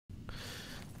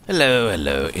Hello,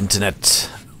 hello,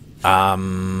 internet.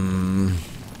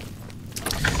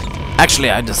 Actually,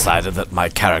 I decided that my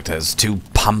character is too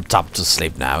pumped up to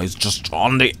sleep now. He's just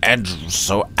on the edge,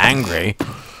 so angry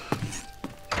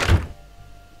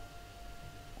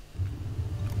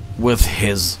with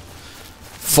his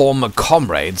former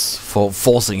comrades for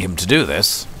forcing him to do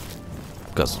this.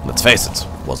 Because, let's face it,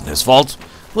 it wasn't his fault,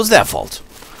 it was their fault.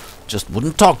 Just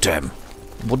wouldn't talk to him,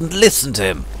 wouldn't listen to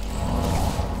him,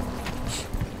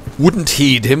 wouldn't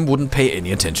heed him, wouldn't pay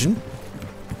any attention.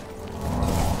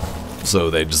 So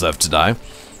they deserve to die.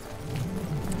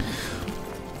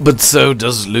 But so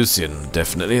does Lucian,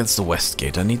 definitely. It's the west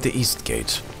gate. I need the east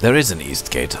gate. There is an east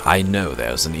gate. I know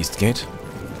there's an east gate.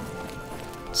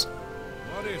 What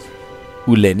is it?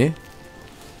 Ulene?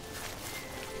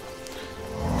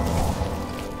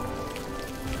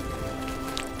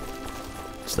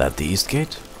 Is that the east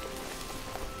gate?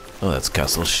 Oh, that's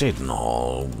Castle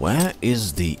Shadenhall. Where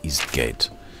is the east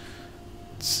gate?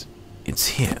 It's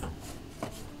here.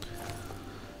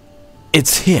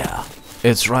 It's here.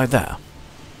 It's right there.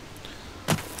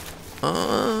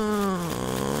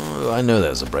 I know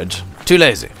there's a bridge. Too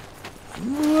lazy.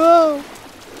 Whoa.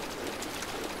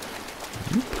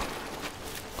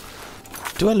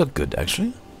 Do I look good,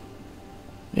 actually?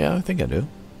 Yeah, I think I do.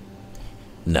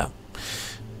 No.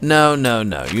 No, no,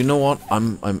 no. You know what?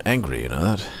 I'm angry, you know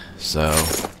that? So...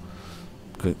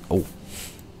 Oh.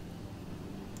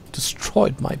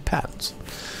 Destroyed my pants.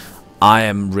 I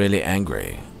am really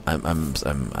angry. I'm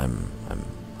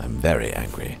very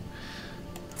angry.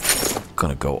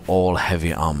 Gonna go all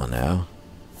heavy armor now.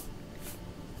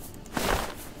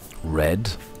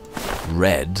 Red.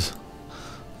 Red.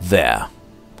 There.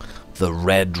 The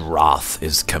red wrath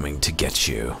is coming to get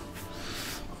you.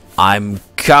 I'm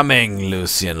coming,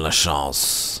 Lucien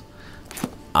Lachance.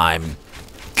 I'm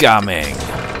coming.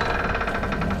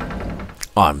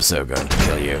 I'm so going to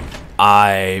kill you.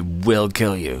 I will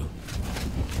kill you.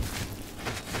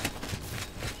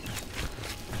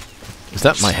 Is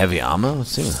that my heavy armor?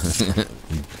 Let's see.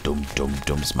 Dum dum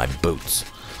dum's my boots.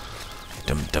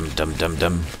 Dum dum dum dum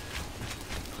dum.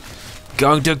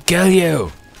 Going to kill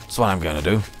you. That's what I'm going to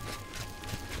do.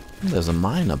 There's a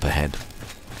mine up ahead.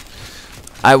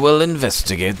 I will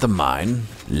investigate the mine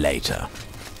later.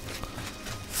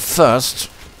 First,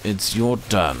 it's your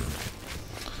turn.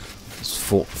 It's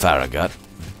Fort Farragut.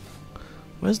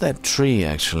 Where's that tree,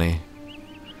 actually?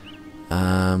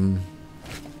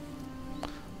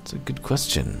 It's a good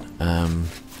question.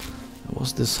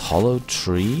 Was this hollow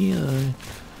tree I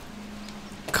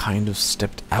kind of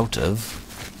stepped out of?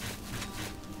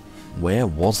 Where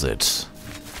was it?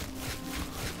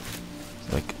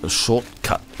 Like a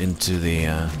shortcut into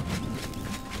the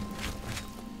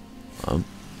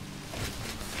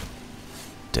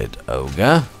dead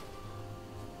ogre.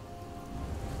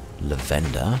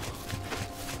 Lavender.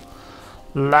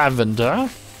 Lavender.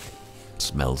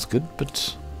 Smells good,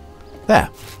 but there.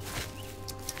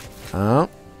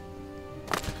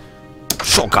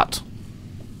 Shortcut.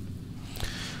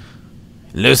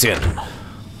 Lucian.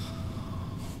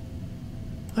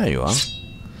 There you are.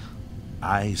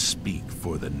 I speak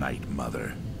for the Night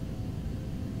Mother.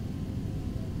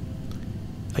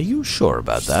 Are you sure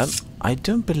about that? I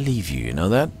don't believe you, you know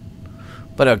that?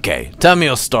 But okay, tell me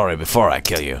your story before I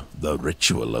kill you. The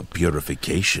ritual of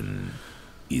purification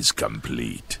is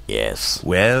complete. Yes.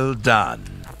 Well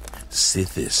done.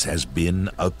 Sithis has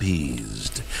been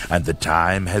appeased, and the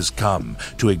time has come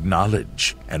to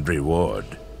acknowledge and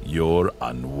reward your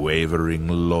unwavering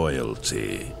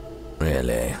loyalty.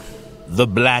 Really? The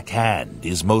Black Hand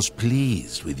is most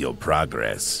pleased with your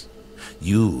progress.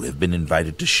 You have been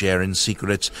invited to share in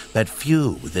secrets that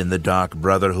few within the Dark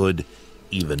Brotherhood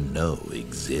even know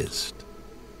exist.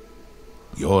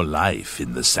 Your life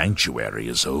in the Sanctuary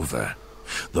is over.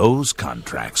 Those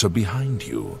contracts are behind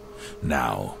you.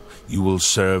 Now, you will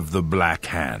serve the Black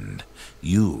Hand.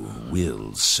 You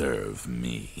will serve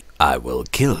me. I will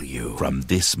kill you. From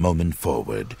this moment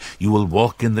forward, you will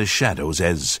walk in the shadows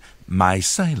as my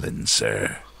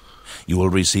silencer. You will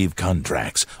receive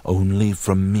contracts only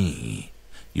from me.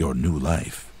 Your new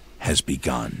life has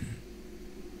begun.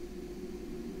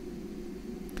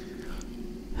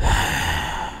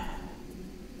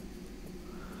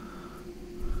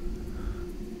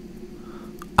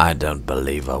 I don't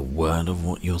believe a word of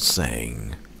what you're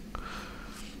saying.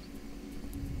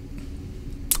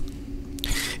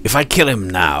 If I kill him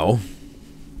now,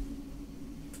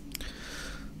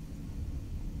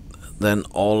 then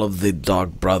all of the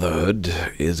Dark Brotherhood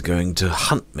is going to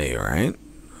hunt me, right?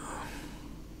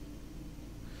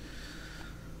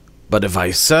 But if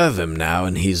I serve him now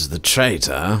and he's the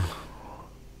traitor,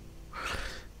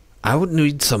 I would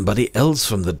need somebody else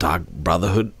from the Dark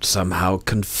Brotherhood somehow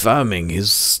confirming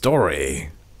his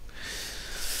story.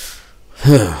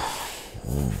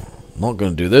 Not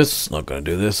gonna do this, not gonna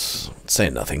do this. Say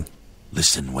nothing.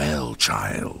 Listen well,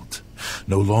 child.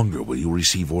 No longer will you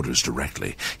receive orders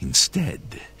directly.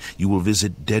 Instead, you will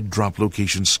visit dead drop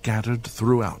locations scattered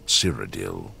throughout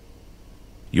Cyrodiil.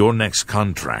 Your next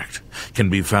contract can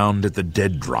be found at the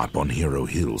dead drop on Hero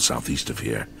Hill, southeast of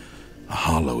here. A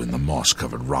hollow in the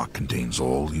moss-covered rock contains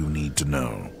all you need to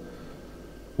know.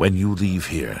 When you leave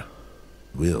here,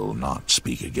 we'll not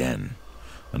speak again,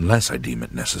 unless I deem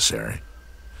it necessary.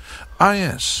 Ah,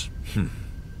 yes.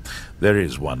 There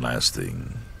is one last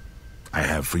thing. I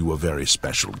have for you a very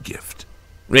special gift.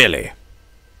 Really?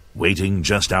 Waiting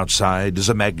just outside is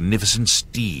a magnificent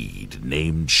steed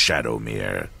named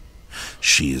Shadowmere.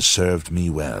 She has served me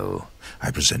well.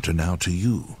 I present her now to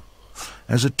you,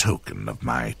 as a token of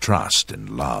my trust and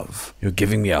love. You're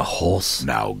giving me a horse?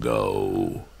 Now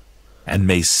go, and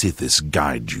may Sithis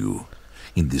guide you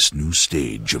in this new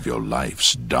stage of your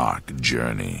life's dark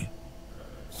journey.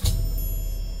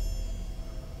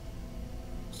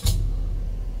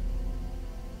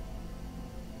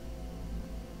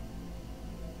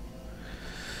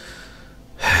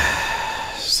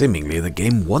 Seemingly the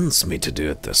game wants me to do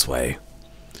it this way.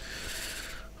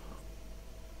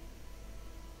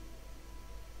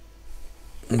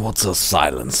 What's a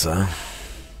silencer?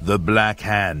 The Black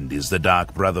Hand is the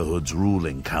Dark Brotherhood's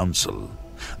ruling council.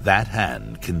 That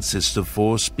hand consists of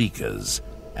 4 speakers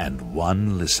and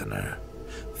 1 listener.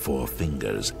 4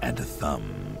 fingers and a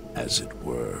thumb, as it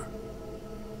were.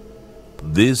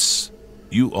 This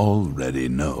you already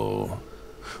know.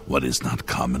 What is not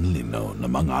commonly known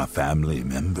among our family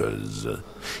members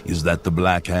is that the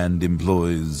Black Hand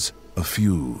employs a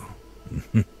few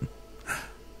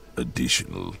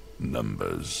additional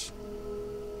numbers.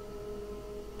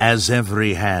 As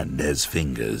every hand has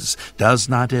fingers, does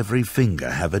not every finger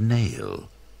have a nail,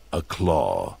 a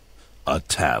claw, a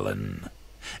talon?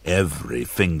 Every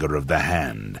finger of the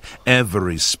hand,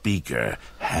 every speaker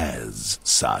has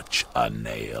such a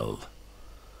nail.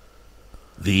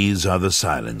 These are the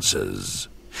silencers.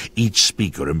 Each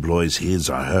speaker employs his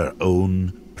or her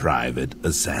own private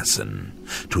assassin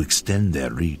to extend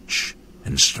their reach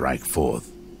and strike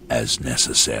forth as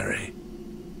necessary.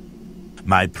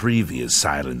 My previous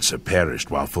silencer perished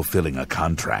while fulfilling a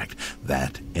contract.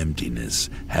 That emptiness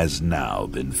has now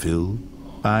been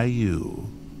filled by you.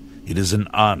 It is an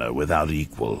honor without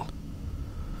equal.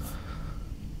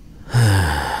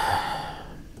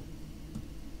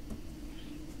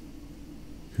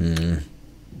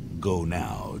 Go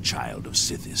now, child of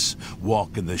Sithis.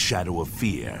 Walk in the shadow of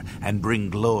fear and bring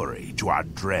glory to our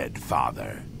dread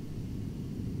father.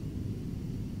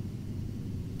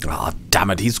 Ah, damn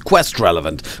it, he's quest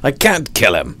relevant. I can't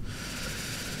kill him.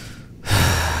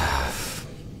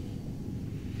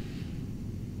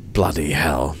 Bloody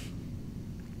hell.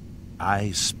 I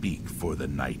speak for the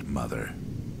Night Mother.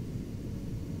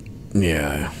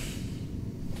 Yeah.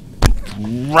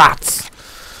 Rats!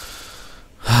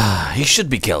 He should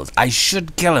be killed. I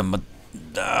should kill him, but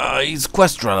he's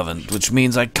quest relevant, which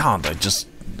means I can't.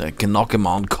 I can knock him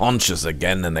unconscious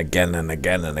again and again and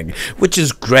again and again, which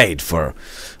is great for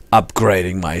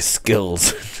upgrading my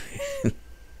skills.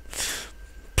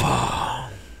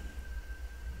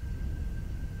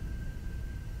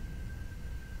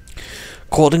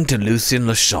 According to Lucien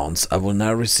Lachance, I will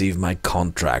now receive my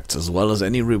contracts as well as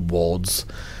any rewards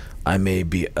I may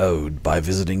be owed by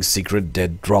visiting secret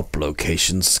dead drop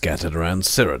locations scattered around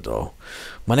Cyrodiil.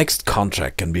 My next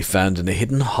contract can be found in a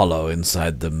hidden hollow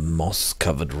inside the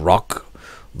moss-covered rock,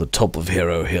 the top of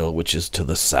Hero Hill, which is to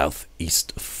the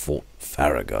southeast of Fort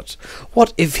Farragut.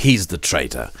 What if he's the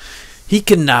traitor? He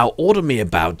can now order me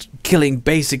about, killing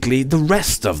basically the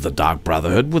rest of the Dark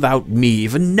Brotherhood without me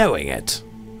even knowing it.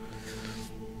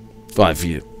 Well, if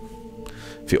he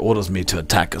orders me to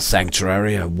attack a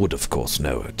sanctuary, I would of course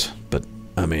know it. But,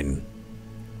 I mean,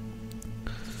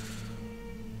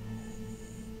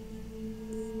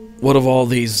 what of all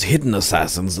these hidden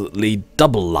assassins that lead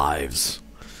double lives?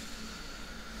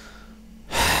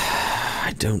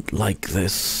 I don't like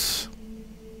this.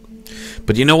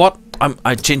 But you know what?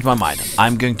 I changed my mind.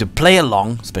 I'm going to play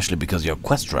along, especially because you're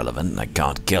quest relevant and I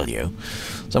can't kill you.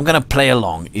 So I'm going to play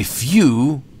along. If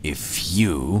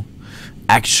you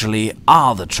actually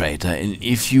are the traitor, and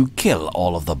if you kill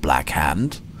all of the Black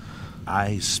Hand,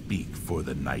 I speak for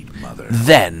the Night Mother.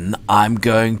 Then I'm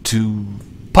going to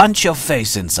punch your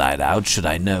face inside out, should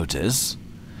I notice.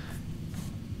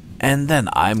 And then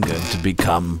I'm going to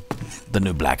become the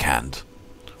new Black Hand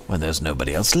when there's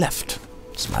nobody else left.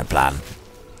 That's my plan.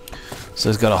 So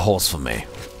he's got a horse for me.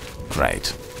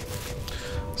 Great.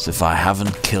 So if I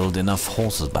haven't killed enough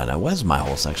horses by now. Where's my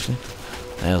horse, actually?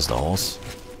 There's the horse.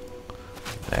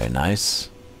 Very nice.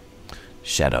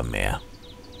 Shadowmere.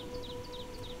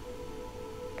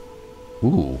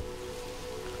 Ooh.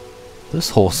 This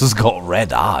horse has got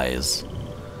red eyes.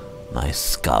 Nice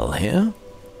skull here.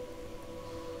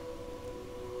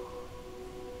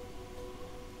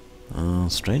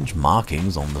 Strange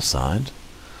markings on the side.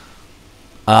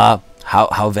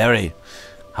 How very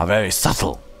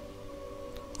subtle.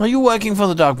 Are you working for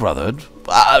the Dark Brotherhood?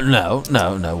 No.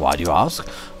 Why do you ask?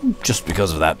 Just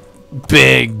because of that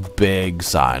big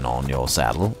sign on your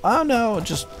saddle. Oh no, I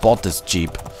just bought this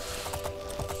cheap.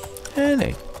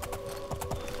 Really?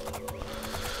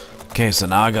 Okay, so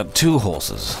now I got 2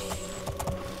 horses.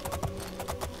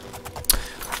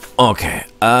 Okay,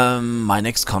 my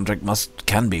next contract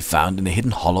can be found in a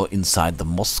hidden hollow inside the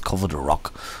moss-covered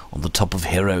rock on the top of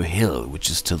Hero Hill, which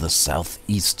is to the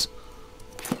southeast.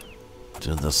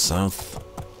 To the southeast.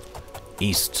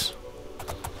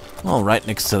 Oh, right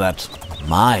next to that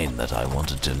mine that I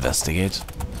wanted to investigate.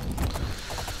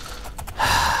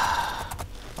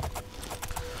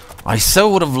 I so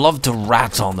would have loved to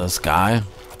rat on this guy.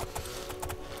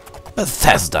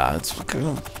 Bethesda, it's kind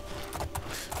of,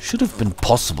 should have been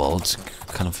possible to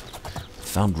kind of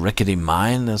found rickety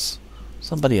mine. There's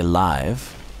somebody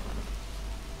alive.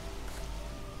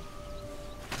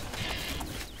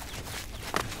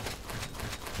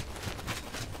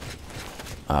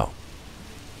 Oh.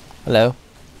 Hello.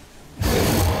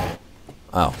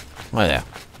 Oh, right there.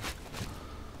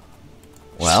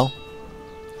 Well,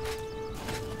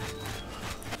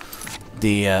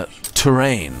 the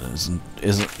terrain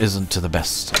isn't to the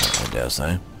best, I dare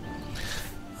say.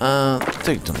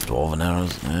 Take some dwarven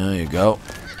arrows. There you go.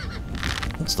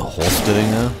 What's the horse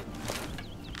doing there?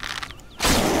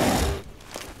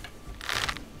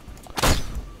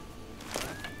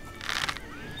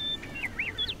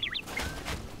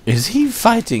 Is he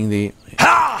fighting the...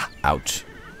 Ouch.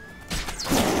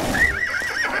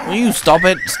 Will you stop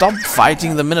it? Stop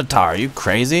fighting the Minotaur. Are you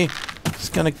crazy? He's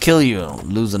gonna kill you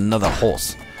and lose another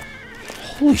horse.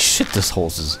 Holy shit, this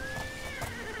horse is...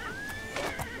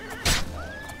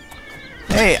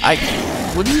 Hey,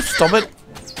 would you stop it?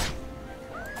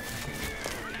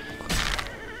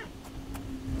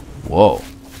 Whoa.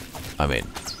 I mean,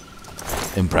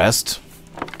 impressed,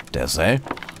 dare say.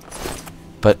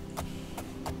 But...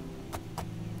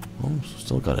 well,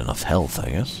 still got enough health, I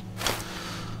guess.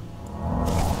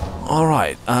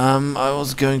 Alright, I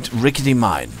was going to... Rickety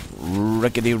mine.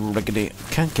 Rickety.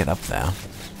 Can't get up there.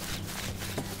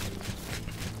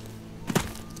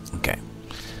 Okay.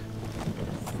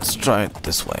 Let's try it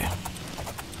this way.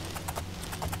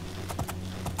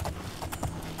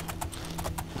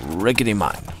 Rickety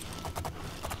mine.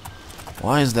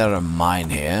 Why is there a mine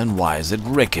here, and why is it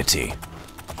rickety?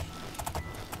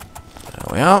 There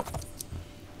we are.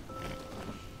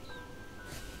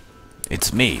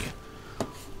 It's me.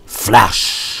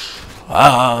 Flash!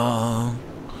 Ah!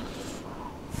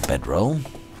 Bedroll.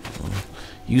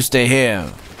 You stay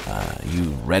here,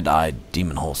 you red-eyed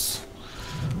demon horse.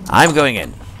 I'm going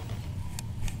in.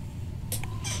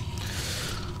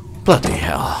 Bloody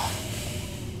hell.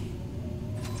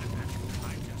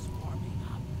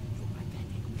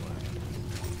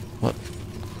 What?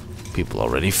 People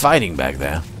already fighting back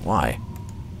there. Why?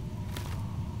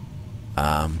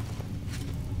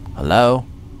 Hello?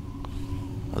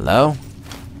 Hello?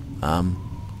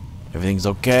 Everything's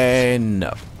okay?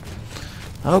 No.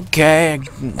 Okay.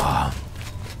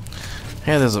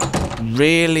 Hey, there's a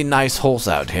really nice horse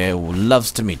out here who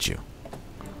loves to meet you.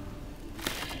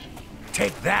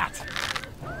 Take that!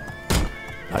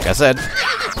 Like I said.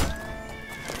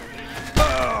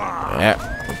 Yeah.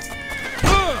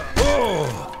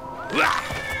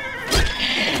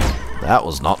 That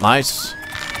was not nice.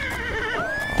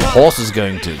 The horse is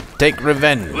going to take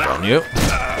revenge on you.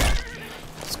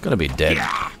 It's gonna be dead.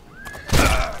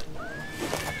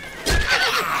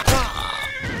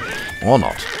 Or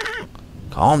not.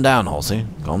 Calm down, horsey.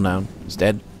 Calm down. It's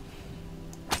dead.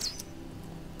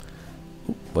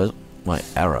 Ooh, where's my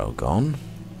arrow gone?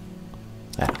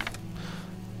 There.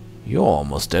 You're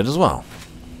almost dead as well.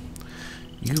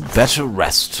 You better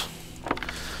rest.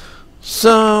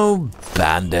 So,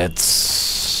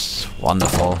 bandits.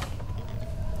 Wonderful.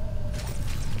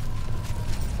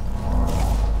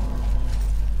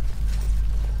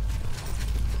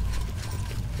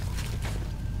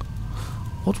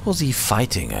 What was he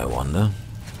fighting, I wonder?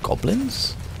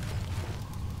 Goblins?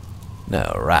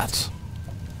 No, a rat.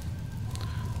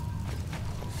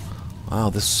 Wow,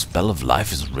 this spell of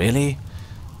life is really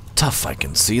tough. I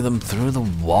can see them through the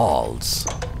walls.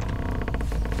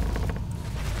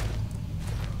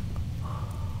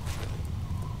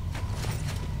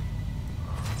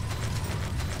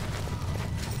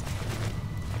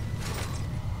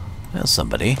 There's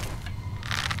somebody.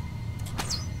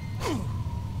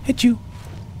 Hit you.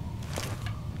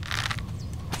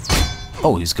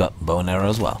 Oh, he's got bow and arrow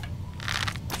as well.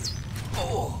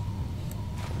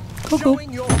 Go, go.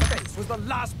 Showing your face was the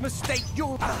last mistake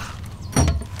you.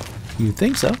 You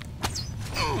think so?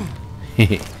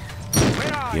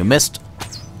 You missed.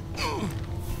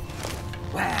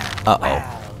 Uh-oh.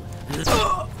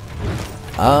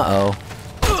 Uh-oh.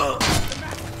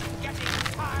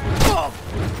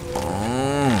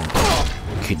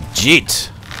 Khajiit.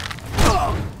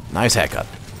 Nice haircut.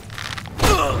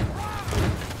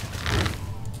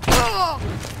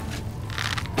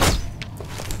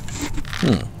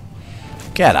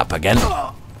 Get up again.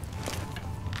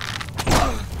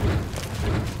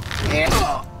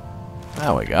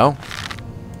 There we go.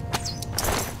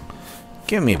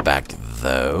 Give me back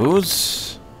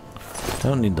those.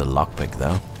 Don't need the lockpick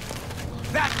though.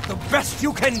 That's the best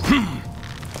you can.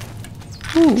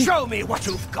 Show me what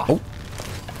you've got. Oh.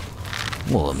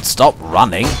 Well, then stop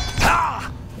running.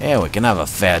 Yeah, we can have a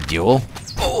fair duel.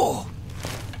 Oh.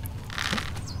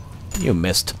 You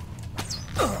missed.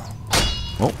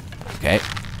 Oh, okay.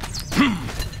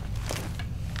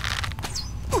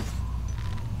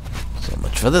 So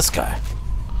much for this guy.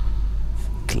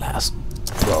 Glass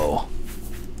bow.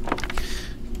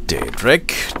 Daedric,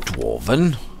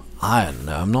 Dwarven, Iron.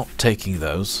 No, I'm not taking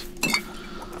those.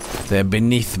 They're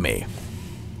beneath me.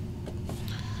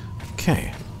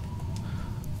 Okay.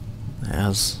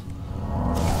 There's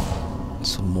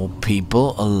some more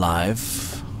people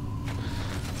alive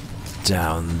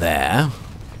down there.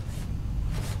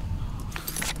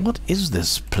 What is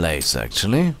this place,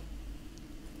 actually?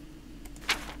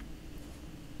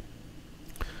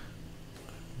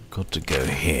 Got to go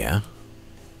here.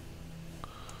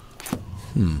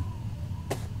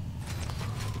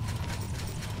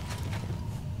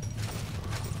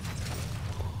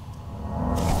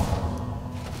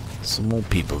 Some more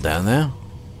people down there.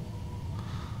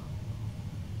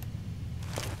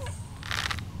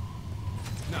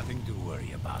 Nothing to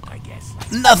worry about, I guess.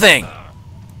 Nothing!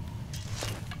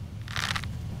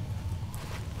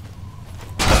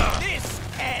 This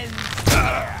ends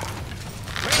here.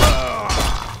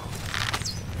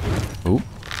 Oop.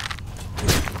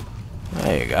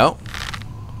 There you go.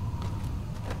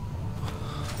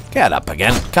 Get up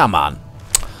again. Come on.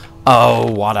 Oh,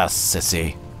 what a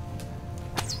sissy.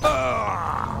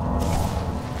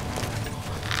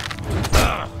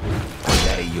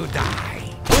 Today you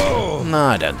die. No,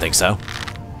 I don't think so.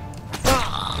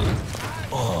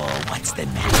 Oh, what's the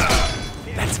matter?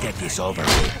 Let's get this over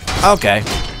with. Okay.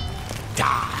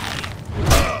 Die.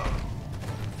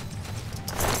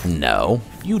 No,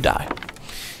 you die.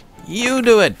 You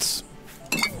do it.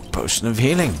 Potion of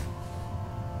healing.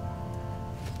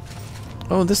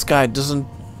 Oh, this guy doesn't...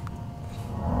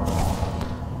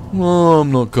 Oh,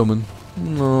 I'm not coming.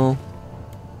 No.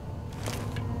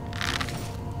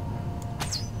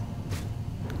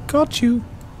 Got you.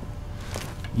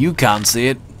 You can't see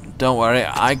it. Don't worry,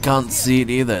 I can't see it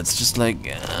either. It's just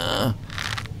like...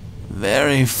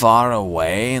 very far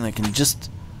away, and I can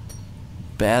just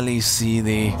barely see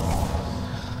the...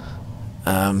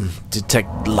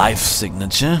 detect life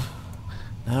signature.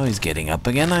 Now he's getting up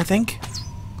again, I think.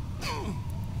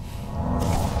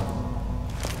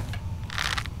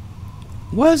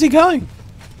 Where's he going?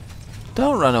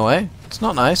 Don't run away. It's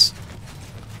not nice.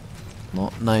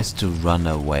 Not nice to run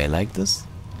away like this.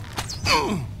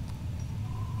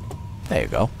 There you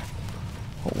go.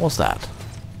 What was that?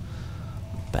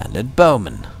 Bandit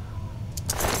bowman.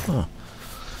 Huh.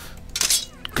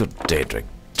 Good Daedric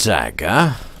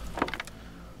dagger.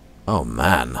 Oh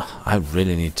man, I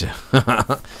really need to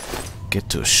get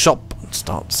to a shop and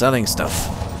start selling stuff.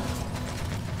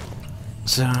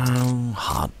 So,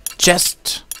 hard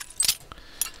chest.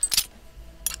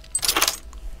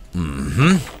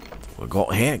 We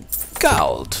got here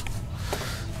gold.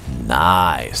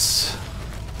 Nice.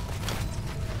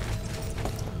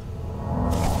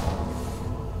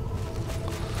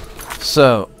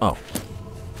 So, oh.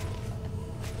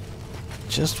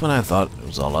 Just when I thought it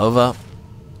was all over,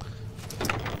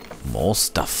 more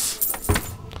stuff.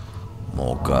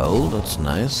 More gold, that's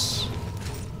nice.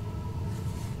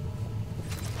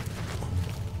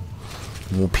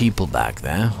 More people back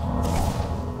there.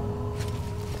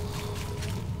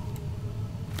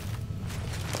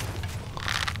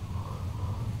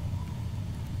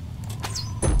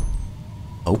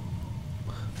 Oh.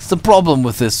 It's the problem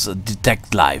with this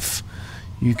detect life.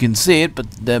 You can see it, but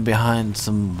they're behind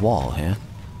some wall here.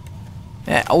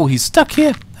 Yeah, oh, he's stuck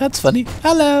here. That's funny.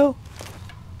 Hello.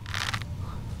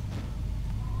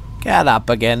 Get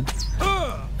up again.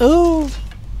 Ooh.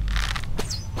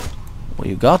 Well,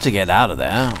 you got to get out of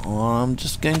there, or I'm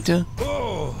just going to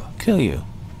kill you.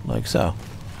 Like so.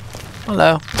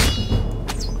 Hello.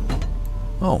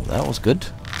 Oh, that was good.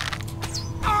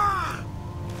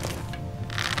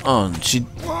 Oh, and she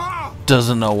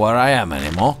doesn't know where I am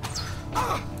anymore.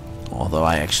 Although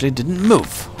I actually didn't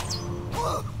move.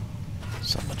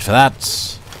 So much for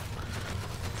that.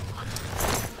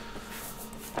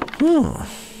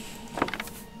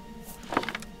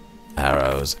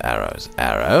 Arrows, arrows,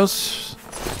 arrows.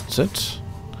 That's it.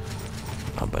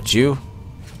 How about you?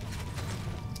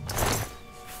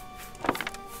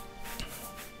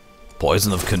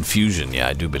 Poison of confusion. Yeah,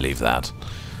 I do believe that.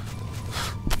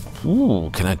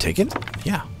 Ooh, can I take it?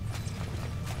 Yeah.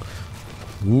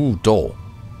 Ooh, door.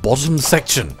 Bottom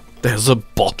section. There's a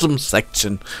bottom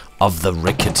section of the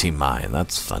rickety mine.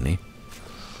 That's funny.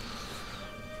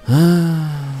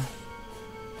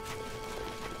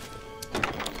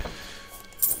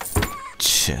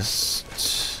 Chest.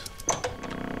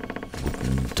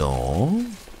 Wooden door.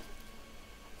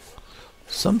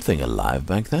 Something alive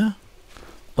back there.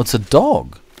 Oh, it's a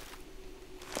dog.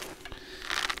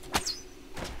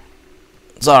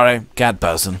 Sorry, cat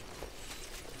person.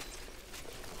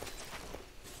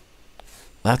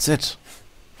 That's it.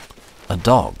 A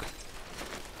dog.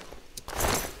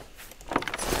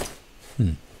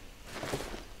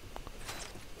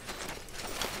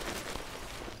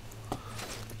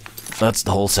 That's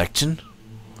the whole section?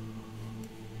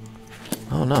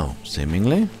 Oh no,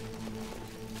 seemingly.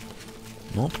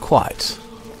 Not quite.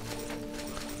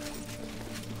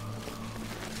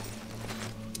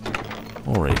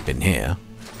 Already been here.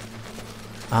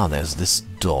 Ah, there's this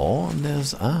door, and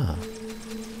there's... ah.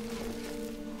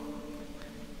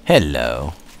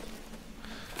 Hello.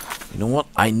 You know what?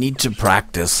 I need to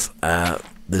practice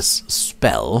this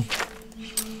spell.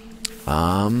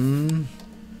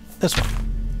 This one.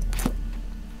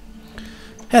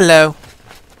 Hello.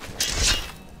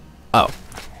 Oh.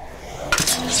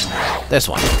 This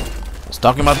one. I was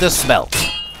talking about this spell.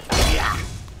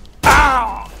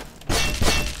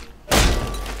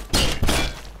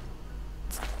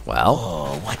 Well.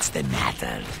 Oh, what's the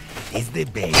matter? Is the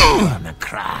baby gonna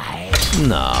cry?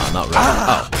 No, not really.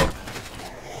 Oh.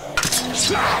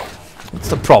 What's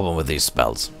the problem with these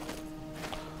spells?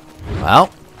 Well.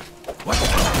 What?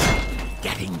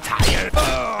 Getting tired?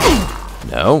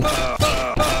 No.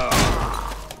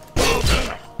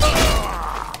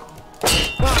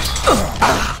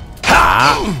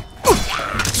 Ah.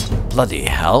 Bloody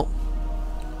hell.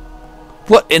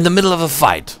 What? In the middle of a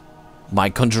fight? My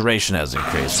conjuration has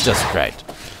increased. Just great.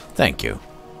 Thank you.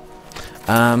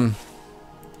 Let's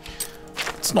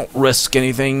not risk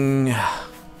anything.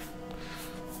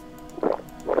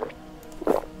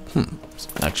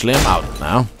 Actually, I'm out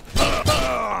now.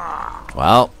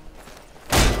 Well.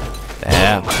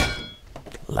 There.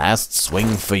 Last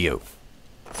swing for you.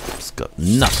 It's got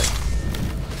nothing.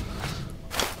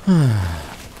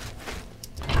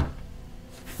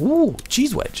 Ooh,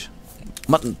 cheese wedge.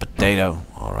 Mutton potato.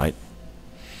 Alright.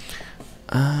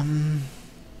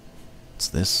 What's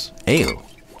this? Ale.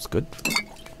 It's good.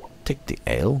 Take the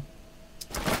ale.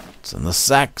 It's in the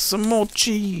sack. Some more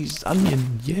cheese.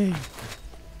 Onion. Yay.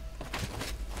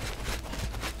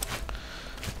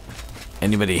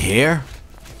 Anybody here?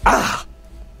 Ah!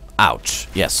 Ouch.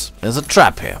 Yes, there's a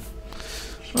trap here.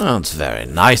 Oh, it's very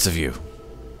nice of you.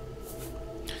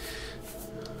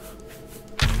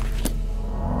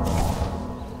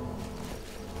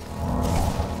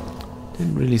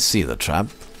 Didn't really see the trap.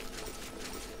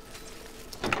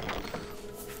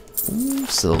 Ooh,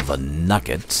 silver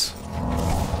nugget.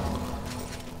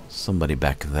 Somebody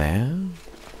back there.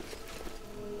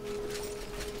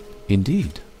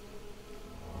 Indeed.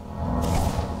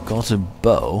 Got a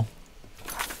bow.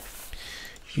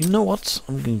 You know what?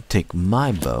 I'm going to take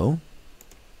my bow.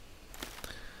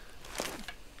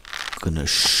 Gonna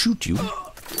shoot you.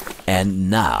 And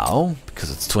now,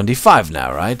 because it's 25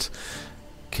 now, right?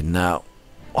 Can now...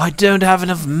 Oh, I don't have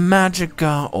enough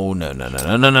magicka. Oh, no, no,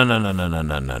 no, no, no, no, no, no, no, no,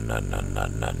 no, no, no, no,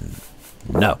 no.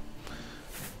 No.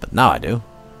 But now I do.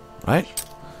 Right?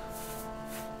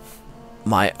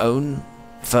 My own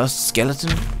first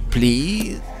skeleton,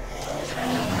 please.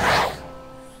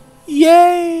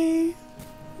 Yay!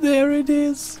 There it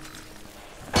is.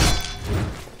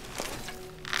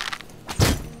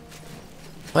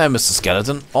 There, Mr.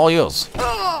 Skeleton. All yours.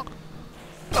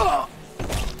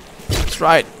 That's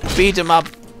right. Beat him up.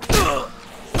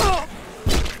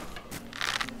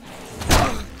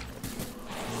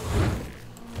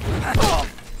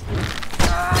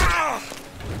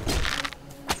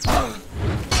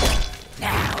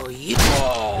 Now you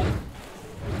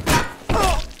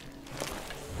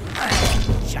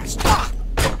just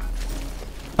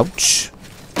Ouch.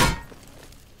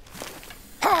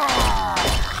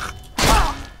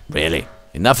 Really?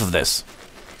 Enough of this.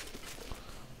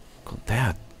 God,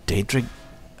 there, Daedric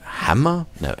hammer?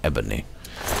 No, ebony.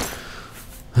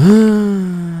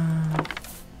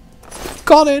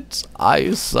 Got it!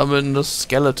 I summoned a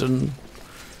skeleton.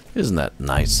 Isn't that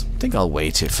nice? I think I'll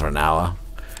wait here for an hour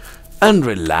and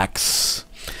relax.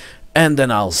 And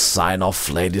then I'll sign off,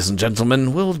 ladies and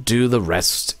gentlemen. We'll do the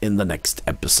rest in the next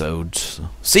episode.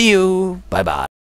 See you! Bye-bye.